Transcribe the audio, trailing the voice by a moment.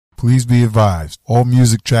Please be advised, all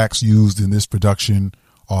music tracks used in this production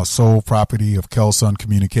are sole property of Kelsun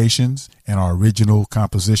Communications and are original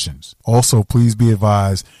compositions. Also, please be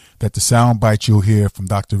advised that the sound bite you'll hear from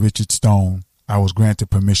Dr. Richard Stone, I was granted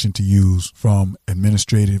permission to use from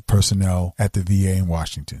administrative personnel at the VA in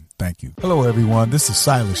Washington. Thank you. Hello, everyone. This is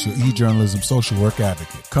Silas, your e-journalism social work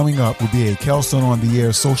advocate. Coming up will be a Kelsun on the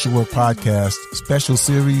Air social work podcast special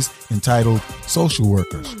series entitled Social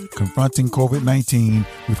Workers, Confronting COVID-19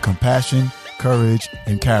 with Compassion, Courage,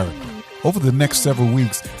 and Character. Over the next several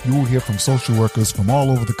weeks, you will hear from social workers from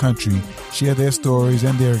all over the country share their stories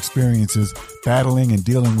and their experiences battling and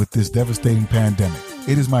dealing with this devastating pandemic.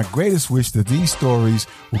 It is my greatest wish that these stories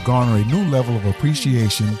will garner a new level of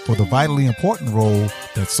appreciation for the vitally important role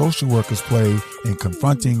that social workers play in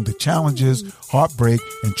confronting the challenges, heartbreak,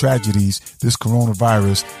 and tragedies this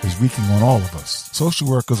coronavirus is wreaking on all of us. Social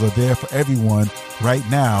workers are there for everyone right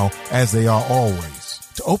now, as they are always.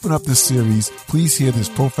 To open up this series, please hear this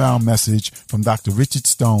profound message from Dr. Richard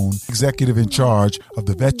Stone, executive in charge of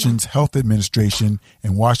the Veterans Health Administration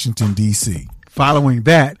in Washington, D.C. Following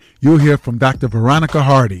that, you'll hear from Dr. Veronica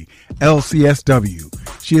Hardy,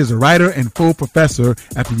 LCSW. She is a writer and full professor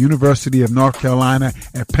at the University of North Carolina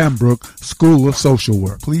at Pembroke School of Social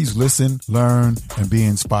Work. Please listen, learn, and be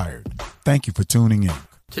inspired. Thank you for tuning in.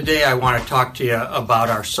 Today I want to talk to you about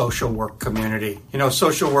our social work community. You know,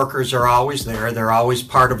 social workers are always there. They're always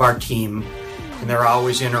part of our team, and they're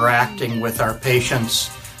always interacting with our patients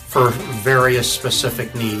for various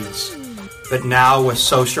specific needs. But now with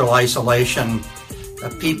social isolation,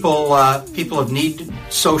 people have needed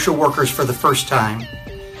social workers for the first time,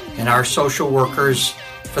 and our social workers,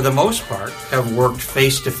 for the most part, have worked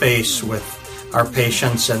face-to-face with our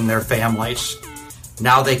patients and their families.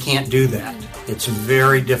 Now they can't do that. It's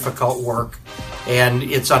very difficult work, and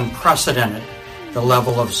it's unprecedented, the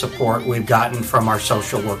level of support we've gotten from our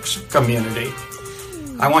social work community.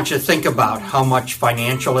 I want you to think about how much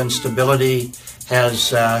financial instability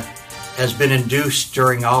has been induced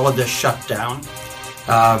during all of this shutdown.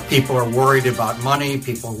 People are worried about money,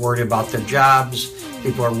 people are worried about their jobs,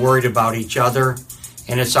 people are worried about each other,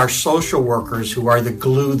 and it's our social workers who are the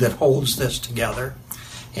glue that holds this together.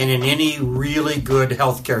 And in any really good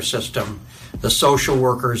healthcare system, the social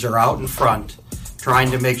workers are out in front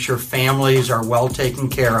trying to make sure families are well taken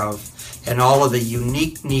care of and all of the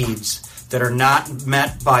unique needs that are not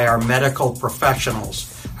met by our medical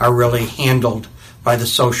professionals are really handled by the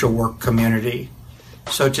social work community.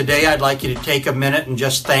 So today I'd like you to take a minute and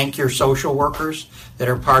just thank your social workers that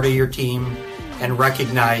are part of your team and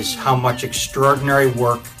recognize how much extraordinary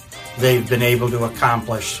work they've been able to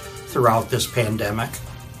accomplish throughout this pandemic.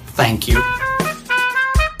 Thank you.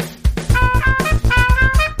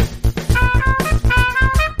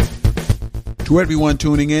 To everyone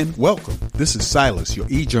tuning in, welcome. This is Silas, your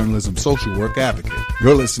e-journalism social work advocate.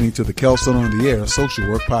 You're listening to the Kelsun on the Air social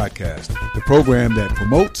work podcast, the program that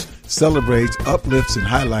promotes, celebrates, uplifts, and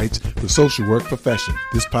highlights the social work profession.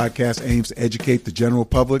 This podcast aims to educate the general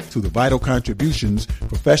public to the vital contributions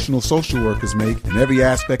professional social workers make in every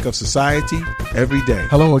aspect of society, every day.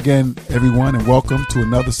 Hello again, everyone, and welcome to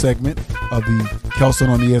another segment of the Kelsun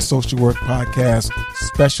on the Air social work podcast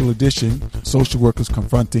special edition, Social Workers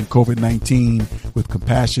Confronting COVID-19 with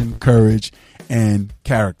Compassion, Courage, and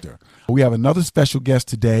Character. We have another special guest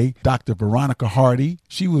today, Dr. Veronica Hardy.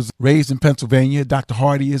 She was raised in Pennsylvania. Dr.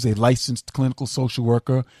 Hardy is a licensed clinical social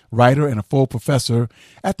worker, writer, and a full professor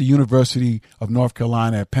at the University of North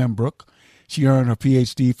Carolina at Pembroke. She earned her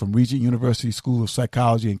PhD from Regent University School of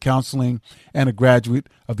Psychology and Counseling and a graduate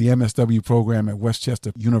of the MSW program at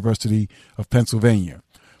Westchester University of Pennsylvania.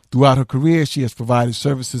 Throughout her career, she has provided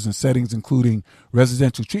services in settings including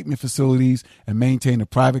residential treatment facilities and maintained a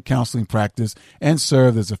private counseling practice and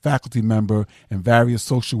served as a faculty member in various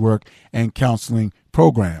social work and counseling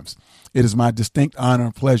programs. It is my distinct honor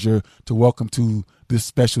and pleasure to welcome to this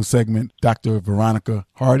special segment Dr. Veronica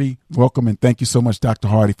Hardy. Welcome, and thank you so much, Dr.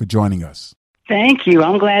 Hardy, for joining us. Thank you.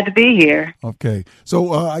 I'm glad to be here. Okay.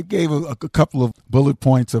 So I gave a couple of bullet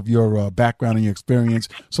points of your background and your experience.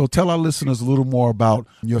 So tell our listeners a little more about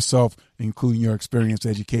yourself, including your experience,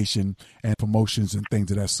 education, and promotions and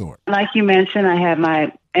things of that sort. Like you mentioned, I have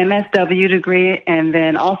my MSW degree and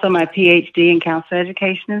then also my PhD in counselor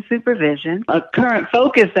education and supervision. A current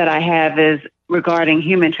focus that I have is regarding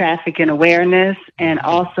human trafficking awareness and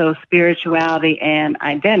also spirituality and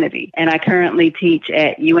identity. And I currently teach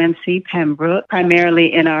at UNC Pembroke,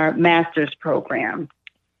 primarily in our master's program,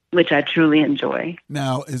 which I truly enjoy.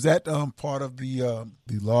 Now, is that part of the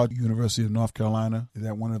large University of North Carolina? Is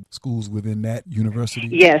that one of the schools within that university?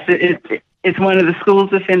 Yes, It's one of the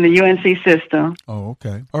schools within the UNC system. Oh,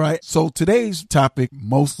 okay. All right. So today's topic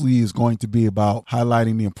mostly is going to be about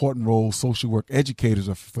highlighting the important role social work educators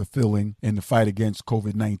are fulfilling in the fight against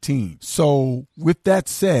COVID-19. So with that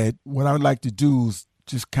said, what I would like to do is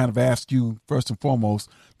just kind of ask you first and foremost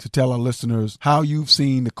to tell our listeners how you've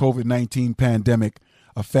seen the COVID-19 pandemic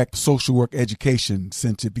affect social work education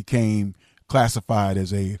since it became classified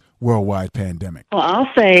as a worldwide pandemic. Well,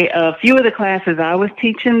 I'll say a few of the classes I was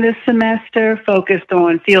teaching this semester focused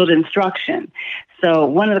on field instruction. So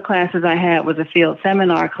one of the classes I had was a field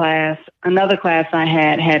seminar class. Another class I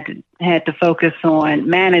had to focus on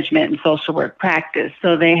management and social work practice.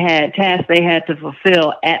 So they had tasks they had to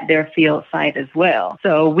fulfill at their field site as well.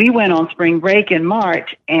 So we went on spring break in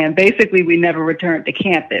March, and basically we never returned to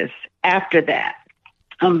campus after that.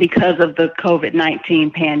 Because of the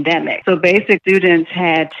COVID-19 pandemic. So basic students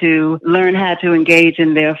had to learn how to engage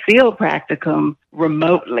in their field practicum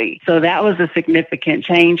remotely. So that was a significant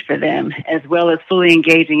change for them, as well as fully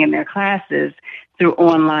engaging in their classes through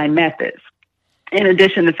online methods. In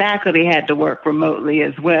addition, the faculty had to work remotely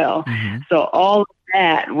as well. Mm-hmm. So all of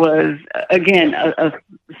that was, again, a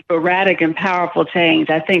sporadic and powerful change,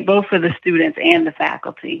 I think, both for the students and the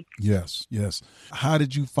faculty. Yes, yes. How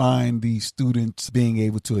did you find the students being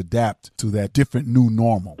able to adapt to that different new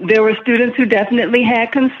normal? There were students who definitely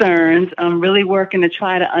had concerns, really working to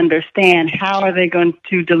try to understand how are they going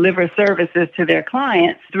to deliver services to their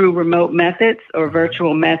clients through remote methods or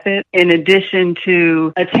virtual methods, in addition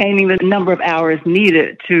to attaining the number of hours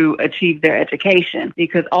needed to achieve their education.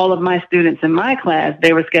 Because all of my students in my class,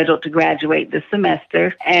 they were scheduled to graduate this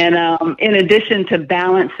semester. And in addition to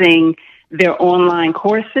balancing their online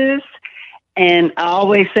courses, and I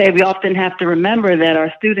always say we often have to remember that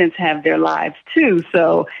our students have their lives too.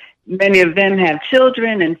 So many of them have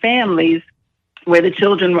children and families where the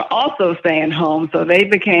children were also staying home. So they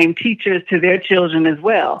became teachers to their children as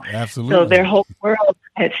well. Absolutely. So their whole world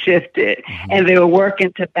had shifted, and they were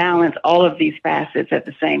working to balance all of these facets at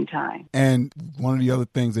the same time. And one of the other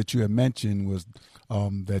things that you had mentioned was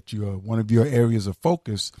that one of your areas of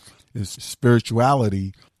focus is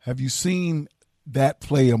spirituality. Have you seen that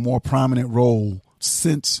play a more prominent role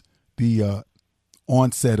since the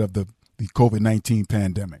onset of the COVID-19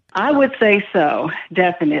 pandemic? I would say so,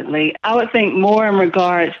 definitely. I would think more in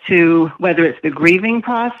regards to whether it's the grieving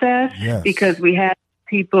process, yes, because we have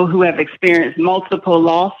people who have experienced multiple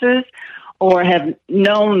losses or have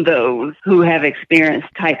known those who have experienced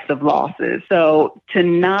types of losses. So to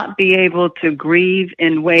not be able to grieve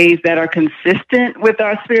in ways that are consistent with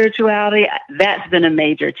our spirituality, that's been a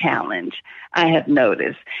major challenge, I have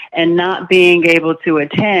noticed. And not being able to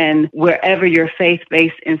attend wherever your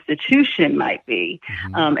faith-based institution might be.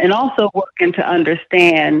 And also working to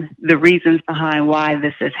understand the reasons behind why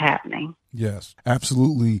this is happening. Yes,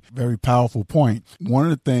 absolutely. Very powerful point. One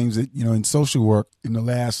of the things that, in social work in the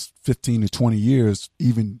last 15 to 20 years,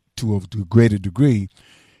 even to a greater degree,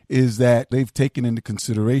 is that they've taken into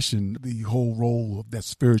consideration the whole role that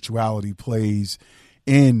spirituality plays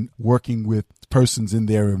in working with persons in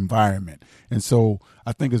their environment. And so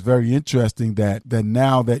I think it's very interesting that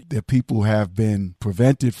now that people have been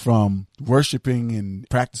prevented from worshiping and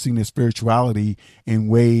practicing their spirituality in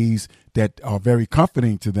ways that are very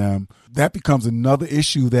comforting to them, that becomes another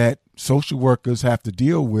issue that social workers have to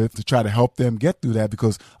deal with to try to help them get through that,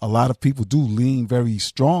 because a lot of people do lean very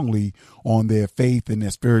strongly on their faith and their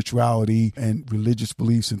spirituality and religious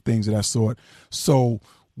beliefs and things of that sort. So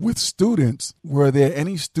with students, were there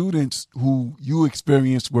any students who you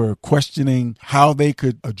experienced were questioning how they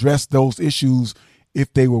could address those issues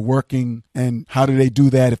if they were working, and how do they do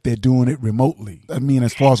that if they're doing it remotely? I mean,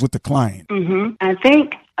 as far as with the client. I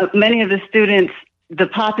think many of the students, the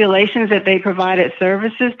populations that they provided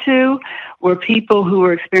services to were people who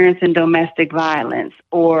were experiencing domestic violence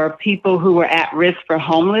or people who were at risk for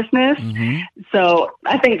homelessness. So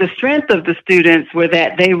I think the strength of the students were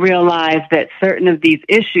that they realized that certain of these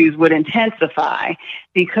issues would intensify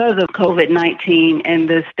because of COVID-19 and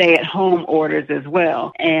the stay-at-home orders as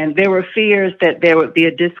well. And there were fears that there would be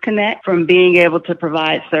a disconnect from being able to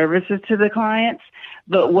provide services to the clients.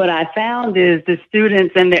 But what I found is the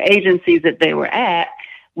students and the agencies that they were at,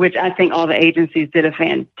 which I think all the agencies did a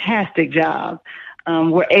fantastic job,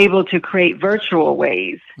 were able to create virtual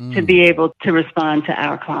ways to be able to respond to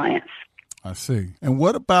our clients. I see. And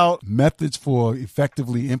what about methods for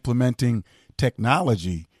effectively implementing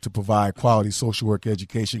technology to provide quality social work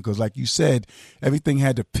education? Because like you said, everything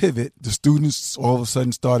had to pivot. The students all of a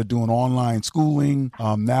sudden started doing online schooling.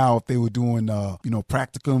 Now, if they were doing,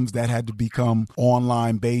 practicums, that had to become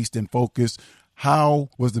online based and focused. How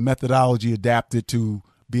was the methodology adapted to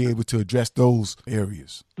be able to address those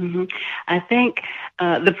areas? Mm-hmm. I think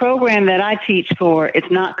the program that I teach for, it's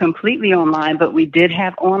not completely online, but we did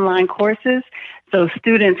have online courses. So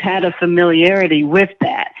students had a familiarity with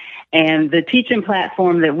that. And the teaching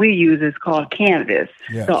platform that we use is called Canvas.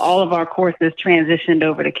 Yes. So all of our courses transitioned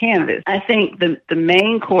over to Canvas. I think the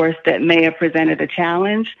main course that may have presented a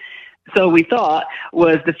challenge, so we thought,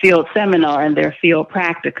 was the field seminar and their field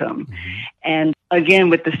practicum. Mm-hmm. And again,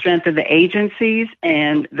 with the strength of the agencies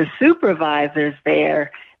and the supervisors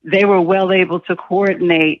there, they were well able to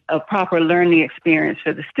coordinate a proper learning experience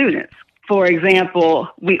for the students. For example,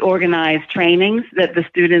 we organized trainings that the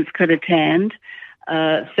students could attend.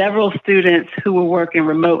 Several students who were working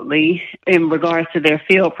remotely in regards to their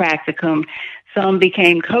field practicum, some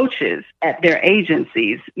became coaches at their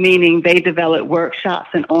agencies, meaning they developed workshops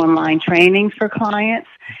and online trainings for clients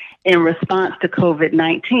in response to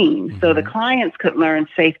COVID-19. Mm-hmm. So the clients could learn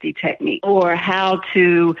safety techniques or how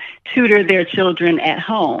to tutor their children at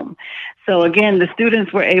home. So again, the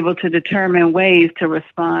students were able to determine ways to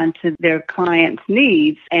respond to their clients'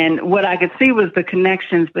 needs. And what I could see was the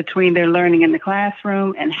connections between their learning in the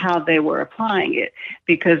classroom and how they were applying it,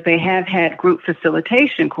 because they have had group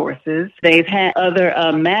facilitation courses. They've had other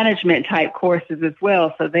management type courses as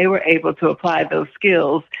well. So they were able to apply those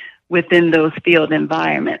skills within those field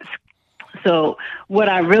environments. So what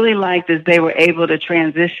I really liked is they were able to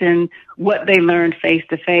transition what they learned face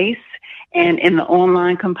to face and in the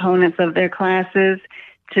online components of their classes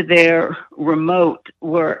to their remote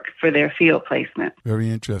work for their field placement. Very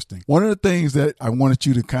interesting. One of the things that I wanted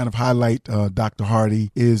you to kind of highlight, Dr.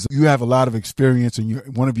 Hardy, is you have a lot of experience,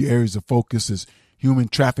 and one of your areas of focus is human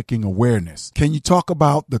trafficking awareness. Can you talk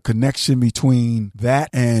about the connection between that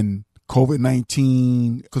and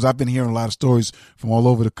COVID-19, because I've been hearing a lot of stories from all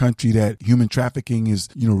over the country that human trafficking is,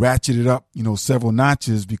 ratcheted up, several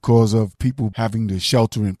notches because of people having to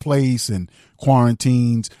shelter in place and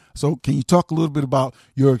quarantines. So can you talk a little bit about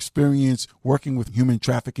your experience working with human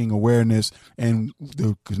trafficking awareness and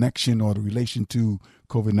the connection or the relation to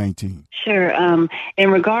COVID-19? Sure.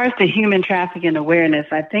 In regards to human trafficking awareness,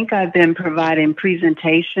 I think I've been providing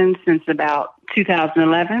presentations since about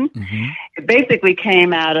 2011. Mm-hmm. It basically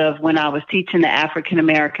came out of when I was teaching the African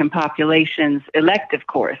American populations elective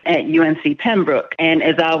course at UNC Pembroke. And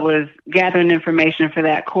as I was gathering information for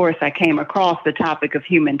that course, I came across the topic of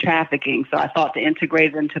human trafficking. So I thought to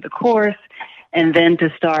integrate it into the course and then to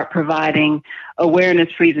start providing awareness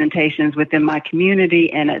presentations within my community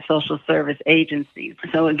and at social service agencies.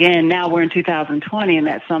 So again, now we're in 2020, and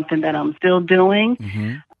that's something that I'm still doing.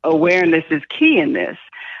 Mm-hmm. Awareness is key in this.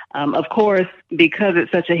 Of course, because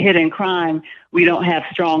it's such a hidden crime, we don't have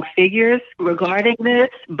strong figures regarding this,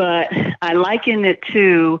 but I liken it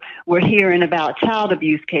to, we're hearing about child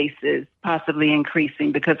abuse cases possibly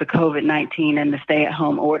increasing because of COVID-19 and the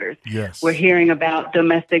stay-at-home orders. Yes. We're hearing about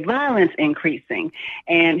domestic violence increasing,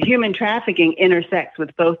 and human trafficking intersects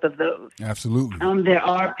with both of those. Absolutely. There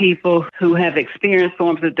are people who have experienced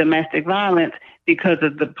forms of domestic violence because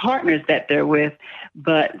of the partners that they're with,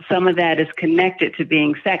 but some of that is connected to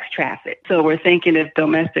being sex trafficked. So we're thinking if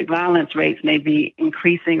domestic violence rates may be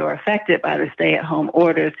increasing or affected by the stay-at-home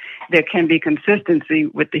orders, there can be consistency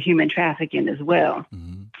with the human trafficking as well.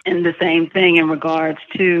 Mm-hmm. And the same thing in regards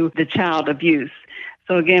to the child abuse.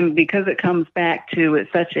 So again, because it comes back to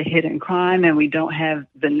it's such a hidden crime and we don't have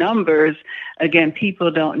the numbers, again,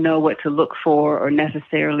 people don't know what to look for or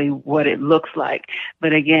necessarily what it looks like.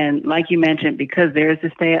 But again, like you mentioned, because there is a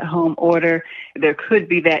stay-at-home order, there could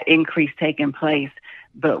be that increase taking place,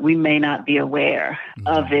 but we may not be aware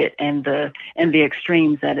of it and the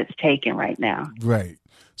extremes that it's taking right now. Right.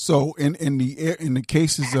 So in the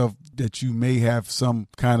cases of that you may have some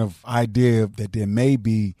kind of idea that there may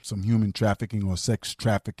be some human trafficking or sex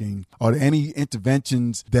trafficking, are there any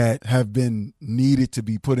interventions that have been needed to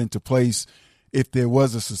be put into place if there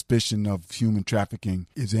was a suspicion of human trafficking?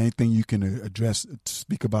 Is there anything you can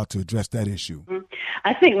speak about to address that issue?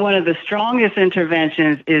 I think one of the strongest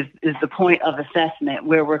interventions is the point of assessment,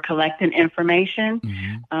 where we're collecting information.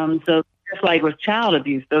 Mm-hmm. So just like with child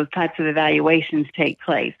abuse, those types of evaluations take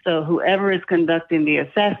place. So whoever is conducting the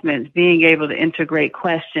assessments, being able to integrate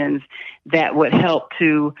questions that would help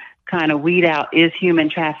to kind of weed out, is human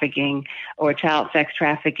trafficking or child sex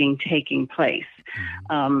trafficking taking place?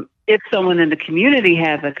 Mm-hmm. If someone in the community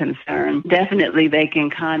has a concern, definitely they can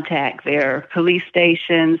contact their police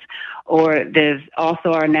stations, or there's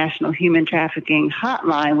also our National Human Trafficking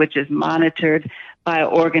Hotline, which is monitored by an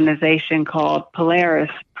organization called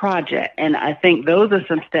Polaris Project. And I think those are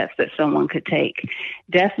some steps that someone could take.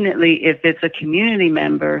 Definitely, if it's a community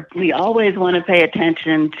member, we always want to pay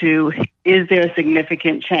attention to, is there a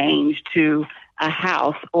significant change to a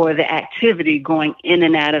house or the activity going in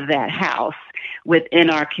and out of that house within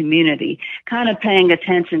our community, kind of paying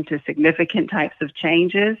attention to significant types of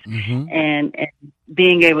changes and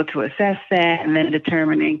being able to assess that and then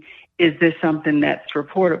determining, is this something that's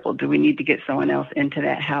reportable? Do we need to get someone else into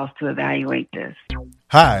that house to evaluate this?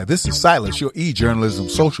 Hi, this is Silas, your e-journalism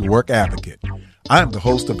social work advocate. I'm the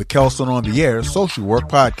host of the Kelson on the Air social work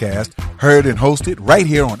podcast, heard and hosted right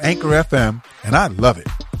here on Anchor FM, and I love it.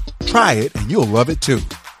 Try it and you'll love it too.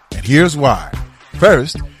 And here's why.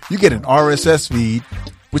 First, you get an RSS feed,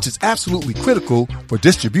 which is absolutely critical for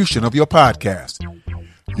distribution of your podcast.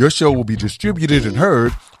 Your show will be distributed and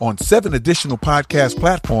heard on 7 additional podcast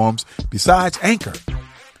platforms besides Anchor.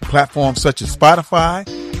 Platforms such as Spotify,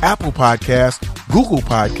 Apple Podcasts, Google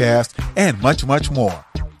Podcasts, and much, much more.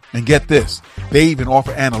 And get this, they even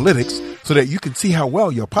offer analytics so that you can see how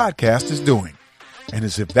well your podcast is doing. And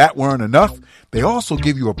as if that weren't enough, they also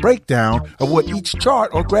give you a breakdown of what each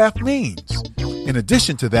chart or graph means. In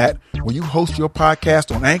addition to that, when you host your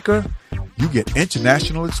podcast on Anchor, you get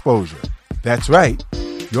international exposure. That's right.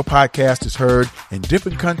 Your podcast is heard in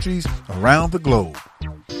different countries around the globe.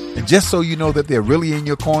 And just so you know that they're really in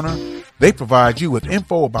your corner, they provide you with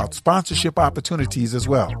info about sponsorship opportunities as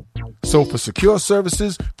well. So for secure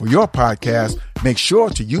services for your podcast, make sure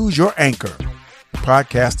to use your Anchor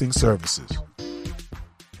podcasting services.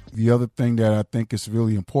 The other thing that I think is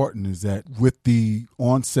really important is that with the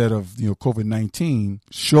onset of COVID-19,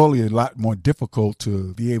 surely a lot more difficult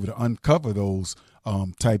to be able to uncover those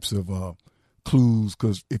types of clues,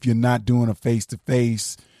 because if you're not doing a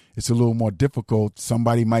face-to-face, it's a little more difficult.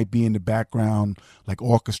 Somebody might be in the background, like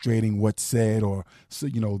orchestrating what's said, or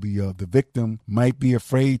the victim might be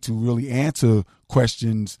afraid to really answer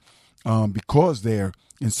questions because they're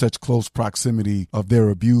in such close proximity of their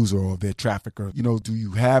abuser or their trafficker. Do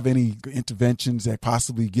you have any interventions that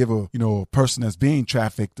possibly give a person that's being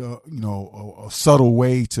trafficked, a subtle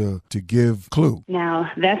way to give clue?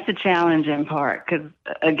 Now, that's the challenging part, because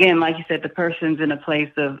again, like you said, the person's in a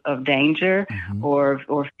place of danger or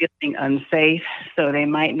feeling unsafe, so they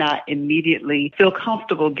might not immediately feel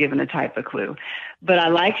comfortable giving a type of clue. But I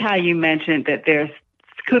like how you mentioned that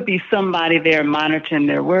could be somebody there monitoring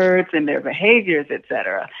their words and their behaviors, et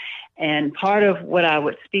cetera. And part of what I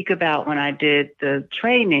would speak about when I did the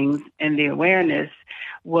trainings and the awareness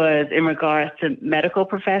was in regards to medical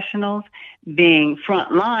professionals being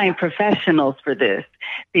frontline professionals for this,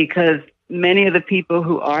 because many of the people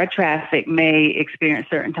who are trafficked may experience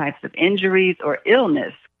certain types of injuries or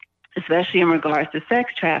illness, especially in regards to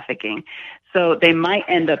sex trafficking. So they might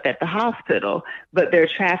end up at the hospital, but their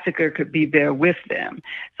trafficker could be there with them.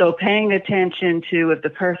 So paying attention to if the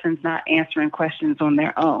person's not answering questions on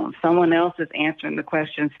their own, someone else is answering the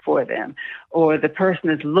questions for them, or the person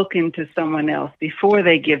is looking to someone else before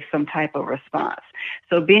they give some type of response.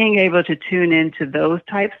 So being able to tune into those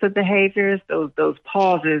types of behaviors, those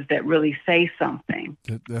pauses that really say something.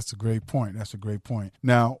 That's a great point.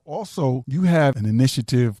 Now, also, you have an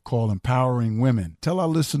initiative called Empowering Women. Tell our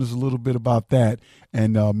listeners a little bit about that,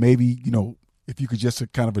 and maybe, if you could just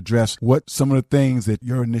kind of address what some of the things that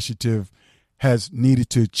your initiative has needed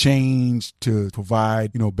to change to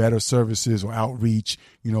provide, better services or outreach,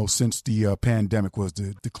 since the pandemic was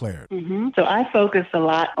declared. So I focus a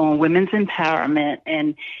lot on women's empowerment,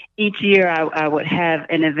 and each year I would have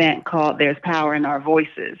an event called There's Power in Our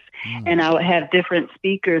Voices. And I would have different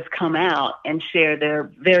speakers come out and share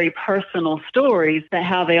their very personal stories, but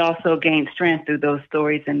how they also gain strength through those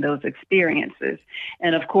stories and those experiences.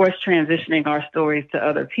 And of course, transitioning our stories to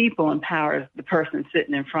other people empowers the person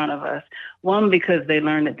sitting in front of us. One, because they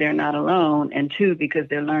learn that they're not alone, and two, because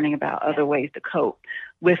they're learning about other ways to cope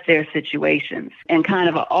with their situations. And kind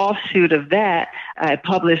of an offshoot of that, I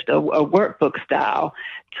published a workbook style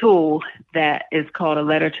tool that is called A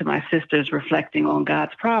Letter to My Sisters Reflecting on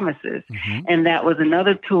God's Promises. And that was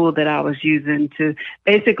another tool that I was using to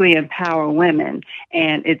basically empower women.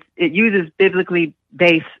 And it uses biblically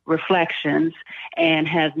based reflections and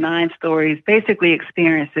has 9 stories, basically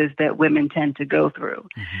experiences that women tend to go through.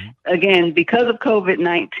 Again, because of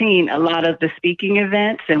COVID-19, a lot of the speaking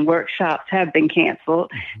events and workshops have been canceled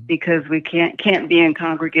because we can't be in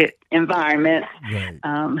congregate environments.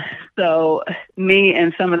 So me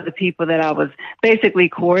and some of the people that I was basically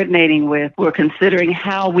coordinating with were considering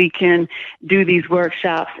how we can do these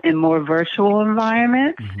workshops in more virtual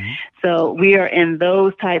environments. So we are in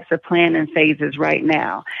those types of planning phases right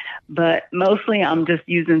now. But mostly I'm just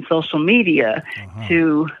using social media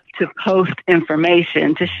to post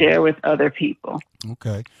information to share with other people.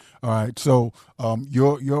 Okay. All right. So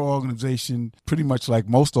your organization, pretty much like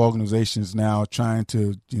most organizations now, trying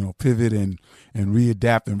to pivot and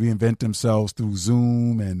readapt and reinvent themselves through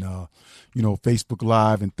Zoom and Facebook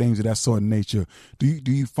Live and things of that sort of nature. Do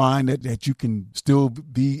you find that you can still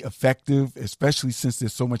be effective, especially since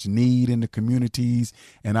there's so much need in the communities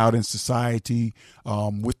and out in society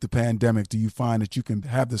with the pandemic? Do you find that you can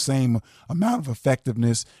have the same amount of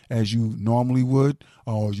effectiveness as you normally would,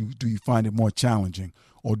 or do you find it more challenging?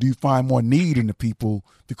 Or do you find more need in the people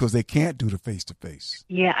because they can't do the face-to-face?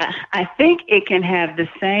 Yeah, I think it can have the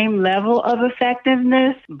same level of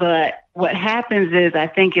effectiveness, but what happens is I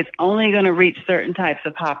think it's only going to reach certain types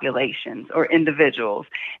of populations or individuals,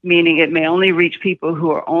 meaning it may only reach people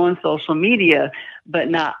who are on social media, but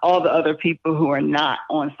not all the other people who are not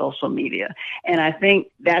on social media. And I think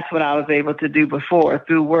that's what I was able to do before.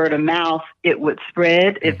 Through word of mouth, it would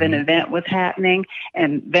spread if an event was happening,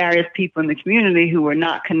 and various people in the community who were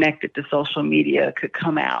not connected to social media could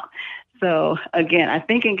come out. So again, I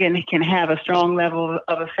think it can have a strong level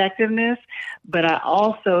of effectiveness, but I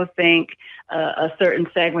also think a certain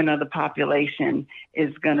segment of the population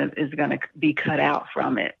is gonna be cut out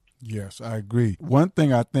from it. Yes, I agree. One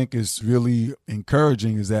thing I think is really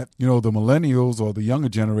encouraging is that, the millennials or the younger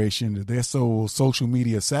generation, they're so social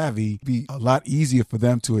media savvy, it'd be a lot easier for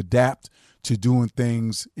them to adapt to doing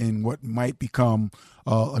things in what might become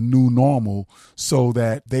a new normal, so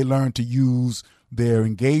that they learn to use their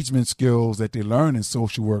engagement skills that they learn in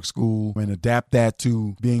social work school and adapt that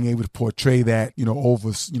to being able to portray that,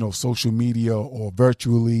 over, social media or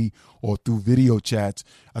virtually or through video chats.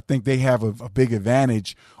 I think they have a big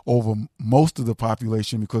advantage over most of the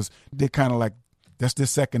population because they're kind of like, that's their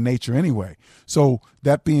second nature anyway. So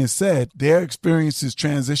that being said, their experiences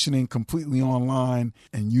transitioning completely online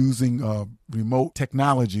and using remote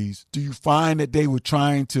technologies, do you find that they were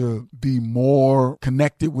trying to be more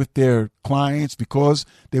connected with their clients because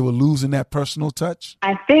they were losing that personal touch?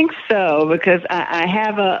 I think so, because I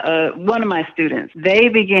have one of my students. They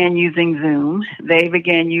began using Zoom. They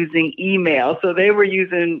began using email. So they were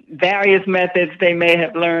using various methods they may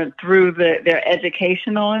have learned through their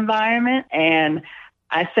educational environment. And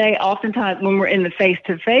I say oftentimes when we're in the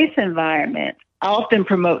face-to-face environment, I often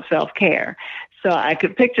promote self-care. So I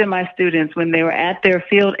could picture my students when they were at their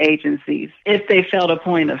field agencies. If they felt a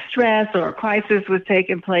point of stress or a crisis was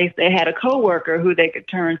taking place, they had a coworker who they could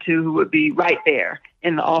turn to who would be right there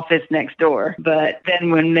in the office next door. But then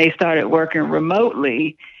when they started working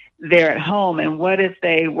remotely, they're at home. And what if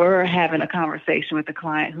they were having a conversation with a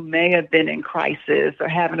client who may have been in crisis or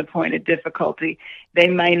having a point of difficulty? They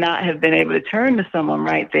may not have been able to turn to someone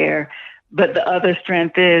right there. But the other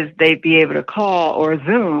strength is they'd be able to call or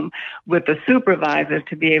Zoom with a supervisor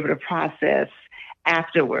to be able to process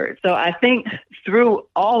afterwards. So I think through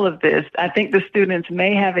all of this, I think the students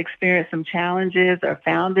may have experienced some challenges or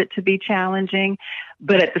found it to be challenging,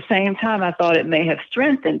 but at the same time, I thought it may have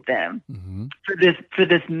strengthened them for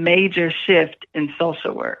this major shift in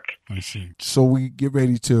social work. I see. So we get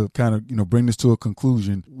ready to kind of, bring this to a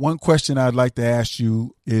conclusion. One question I'd like to ask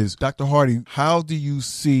you is, Dr. Hardy, how do you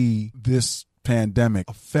see this pandemic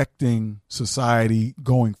affecting society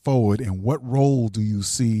going forward, and what role do you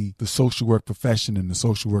see the social work profession and the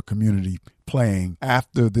social work community playing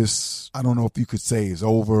after this, I don't know if you could say is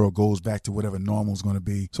over or goes back to whatever normal is going to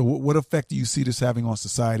be? So what effect do you see this having on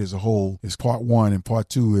society as a whole is part one, and part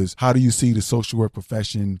two is, how do you see the social work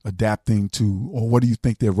profession adapting to, or what do you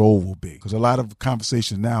think their role will be? Because a lot of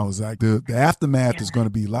conversation now is like the aftermath is going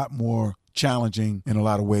to be a lot more challenging in a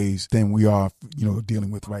lot of ways than we are,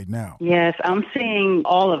 dealing with right now. Yes, I'm seeing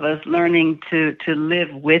all of us learning to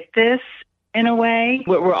live with this in a way.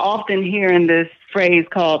 We're often hearing this phrase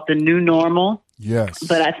called the new normal. Yes.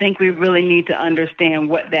 But I think we really need to understand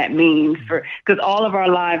what that means, because all of our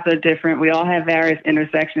lives are different. We all have various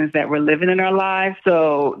intersections that we're living in our lives.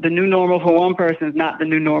 So the new normal for one person is not the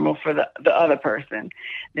new normal for the other person.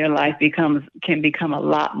 Their life can become a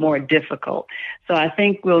lot more difficult. So I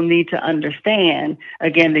think we'll need to understand,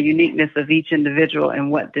 again, the uniqueness of each individual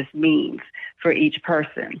and what this means for each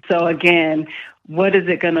person. So again, what is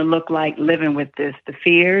it going to look like living with this? The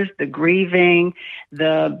fears, the grieving,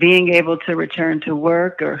 the being able to return to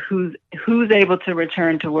work, or who's able to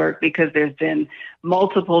return to work because there's been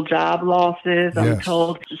multiple job losses. Yes. I'm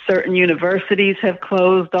told certain universities have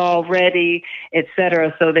closed already, et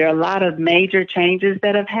cetera. So there are a lot of major changes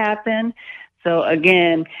that have happened. So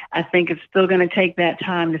again, I think it's still going to take that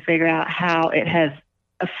time to figure out how it has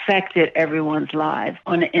affected everyone's lives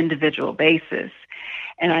on an individual basis.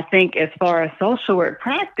 And I think as far as social work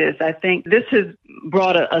practice, I think this has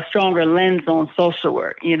brought a stronger lens on social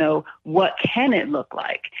work. What can it look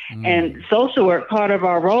like? And social work, part of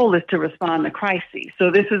our role is to respond to crises.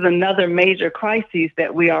 So this is another major crisis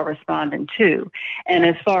that we are responding to. And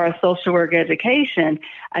as far as social work education,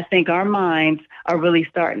 I think our minds are really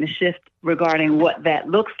starting to shift regarding what that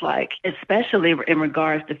looks like, especially in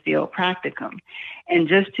regards to field practicum. And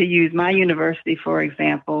just to use my university, for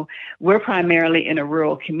example, we're primarily in a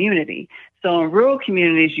rural community. So in rural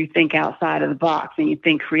communities, you think outside of the box and you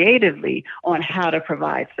think creatively on how to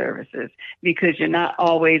provide services, because you're not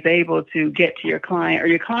always able to get to your client, or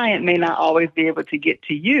your client may not always be able to get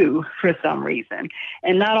to you for some reason.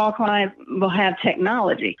 And not all clients will have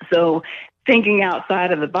technology. So thinking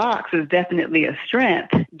outside of the box is definitely a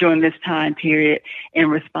strength during this time period in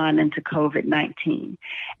responding to COVID-19.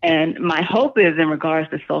 And my hope is, in regards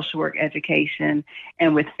to social work education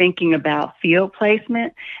and with thinking about field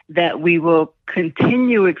placement, that we will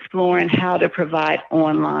continue exploring how to provide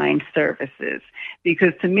online services.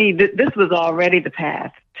 Because to me, this was already the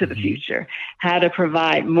path to the future, how to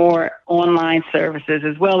provide more online services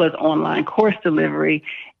as well as online course delivery,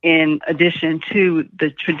 in addition to the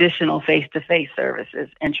traditional face-to-face services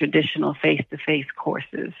and traditional face-to-face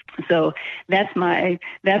courses. So that's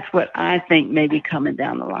what I think may be coming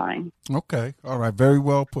down the line. Okay. All right. Very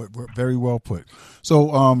well put. Very well put.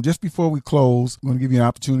 So just before we close, I'm going to give you an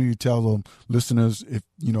opportunity to tell the listeners if,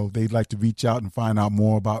 they'd like to reach out and find out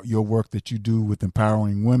more about your work that you do with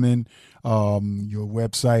empowering women, your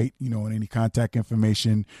website, and any contact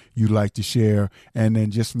information you'd like to share, and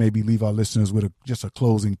then just maybe leave our listeners with just a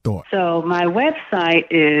closing thought. So my website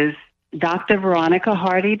is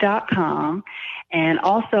drveronicahardy.com. And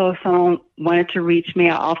also, if someone wanted to reach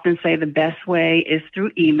me, I often say the best way is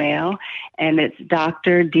through email, and it's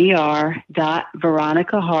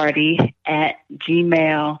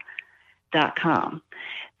dr.veronicahardy@gmail.com.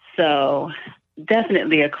 So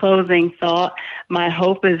definitely a closing thought. My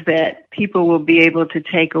hope is that people will be able to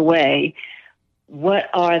take away what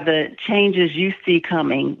are the changes you see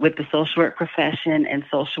coming with the social work profession and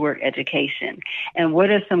social work education? And what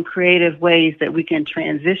are some creative ways that we can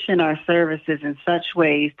transition our services in such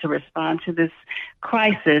ways to respond to this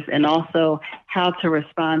crisis, and also how to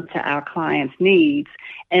respond to our clients' needs,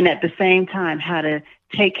 and at the same time, how to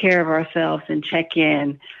take care of ourselves and check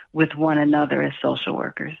in with one another as social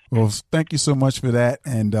workers. Well, thank you so much for that.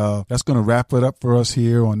 And that's going to wrap it up for us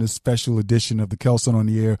here on this special edition of the Kelson on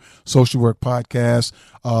the Air Social Work Podcast.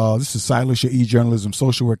 This is Silas, your e-journalism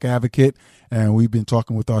social work advocate, and we've been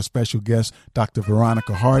talking with our special guest, Dr.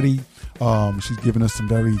 Veronica Hardy. She's given us some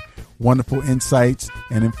very wonderful insights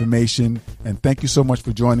and information. And thank you so much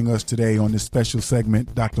for joining us today on this special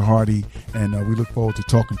segment, Dr. Hardy. And we look forward to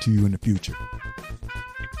talking to you in the future.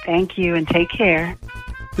 Thank you, and take care.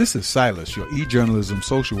 This is Silas, your e-journalism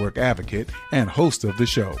social work advocate and host of the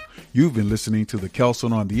show. You've been listening to the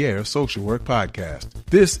Kelson on the Air Social Work Podcast.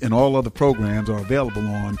 This and all other programs are available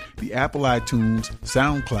on the Apple iTunes,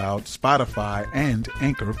 SoundCloud, Spotify, and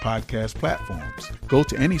Anchor podcast platforms. Go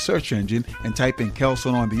to any search engine and type in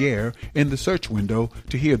Kelson on the Air in the search window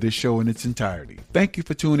to hear this show in its entirety. Thank you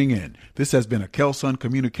for tuning in. This has been a Kelson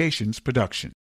Communications production.